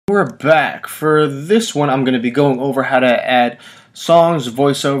We're back. For this one, I'm going to be going over how to add songs,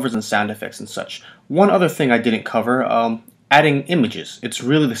 voiceovers, and sound effects and such. One other thing I didn't cover, adding images. It's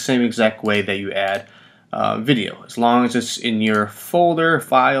really the same exact way that you add video. As long as it's in your folder,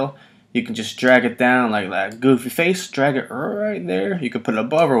 file, you can just drag it down like that goofy face, drag it right there. You could put it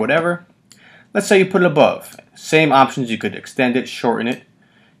above or whatever. Let's say you put it above. Same options, you could extend it, shorten it,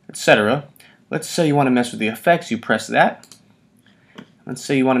 etc. Let's say you want to mess with the effects, you press that. Let's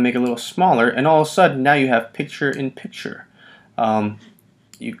say you want to make it a little smaller, and all of a sudden now you have picture-in-picture.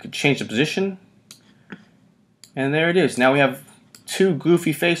 You could change the position, and there it is. Now we have two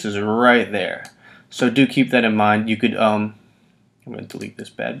goofy faces right there. So do keep that in mind. You could, I'm going to delete this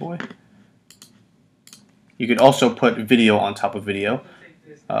bad boy. You could also put video on top of video.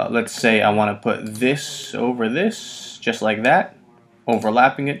 Let's say I want to put this over this, just like that,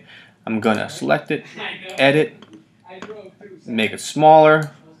 overlapping it. I'm going to select it, edit, make it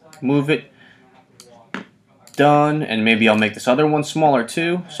smaller, move it, done, and maybe I'll make this other one smaller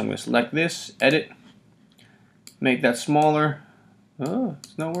too. So I'm going to select this, edit, make that smaller. Oh,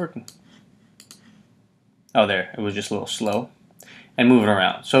 it's not working. Oh, there, it was just a little slow. And move it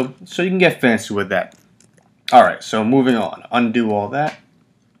around. So you can get fancy with that. Alright, so moving on. Undo all that.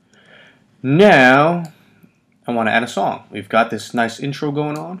 Now, I want to add a song. We've got this nice intro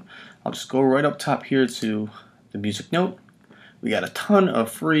going on. I'll just go right up top here to the music note. We got a ton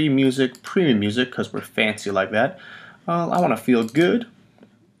of free music, premium music, because we're fancy like that. I want to feel good.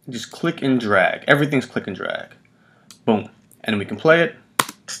 Just click and drag. Everything's click and drag. Boom. And then we can play it.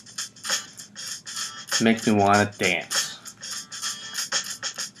 Makes me want to dance.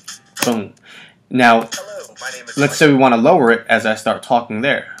 Boom. Now, let's say we want to lower it as I start talking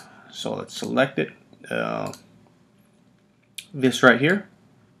there. So let's select it. This right here.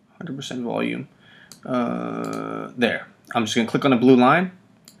 100% volume. There. I'm just going to click on the blue line.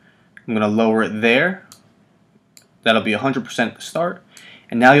 I'm going to lower it there. That'll be 100% at the start.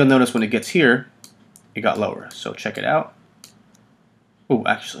 And now you'll notice when it gets here, it got lower. So check it out. Oh,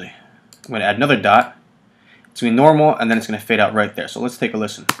 actually, I'm going to add another dot. It's going to be normal, and then it's going to fade out right there. So let's take a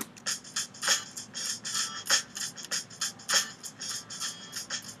listen.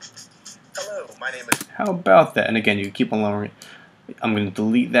 Hello, my name is... How about that? And again, you can keep on lowering it. I'm going to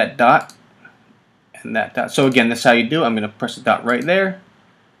delete that dot. And that dot. So again, that's how you do it. I'm going to press the dot right there,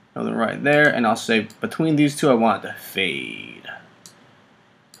 another right there, and I'll say between these two I want it to fade.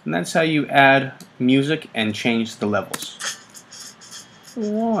 And that's how you add music and change the levels.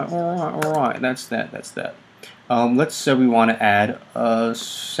 Alright, that's that. Let's say we want to add a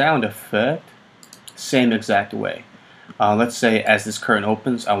sound effect, same exact way. Let's say as this curtain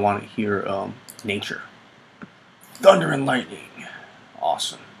opens, I want to hear nature. Thunder and lightning.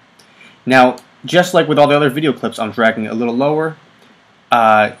 Awesome. Now, just like with all the other video clips, I'm dragging it a little lower.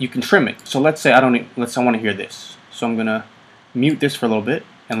 You can trim it. So let's say I want to hear this. So I'm gonna mute this for a little bit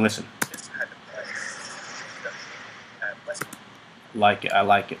and listen. Like it, I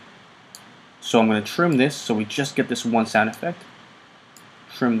like it. So I'm gonna trim this so we just get this one sound effect.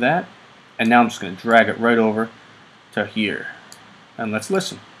 Trim that, and now I'm just gonna drag it right over to here. And let's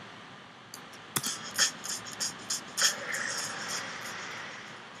listen.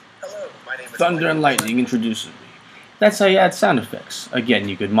 Thunder and lightning introduces me. That's how you add sound effects. Again,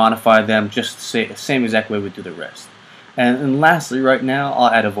 you could modify them just the same exact way we do the rest. And lastly, right now,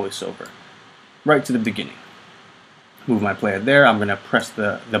 I'll add a voiceover. Right to the beginning. Move my player there. I'm going to press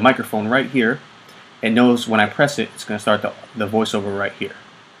the microphone right here. It knows when I press it, it's going to start the voiceover right here.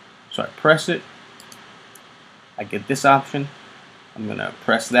 So I press it. I get this option. I'm going to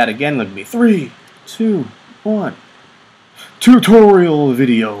press that again. Look at me. 3, 2, 1. Tutorial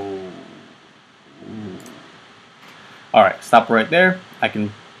video. Alright, stop right there. I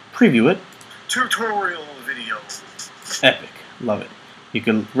can preview it. Tutorial video. Epic. Love it. You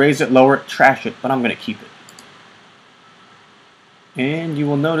can raise it, lower it, trash it, but I'm going to keep it. And you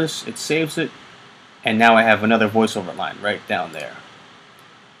will notice it saves it. And now I have another voiceover line right down there.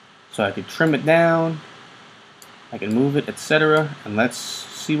 So I can trim it down. I can move it, etc. And let's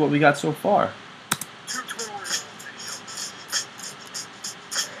see what we got so far. Tutorial video.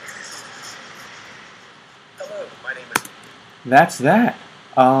 Hello, my name is... That's that.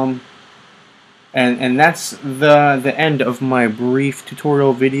 And that's the end of my brief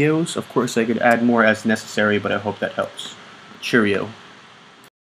tutorial videos. Of course, I could add more as necessary, but I hope that helps. Cheerio.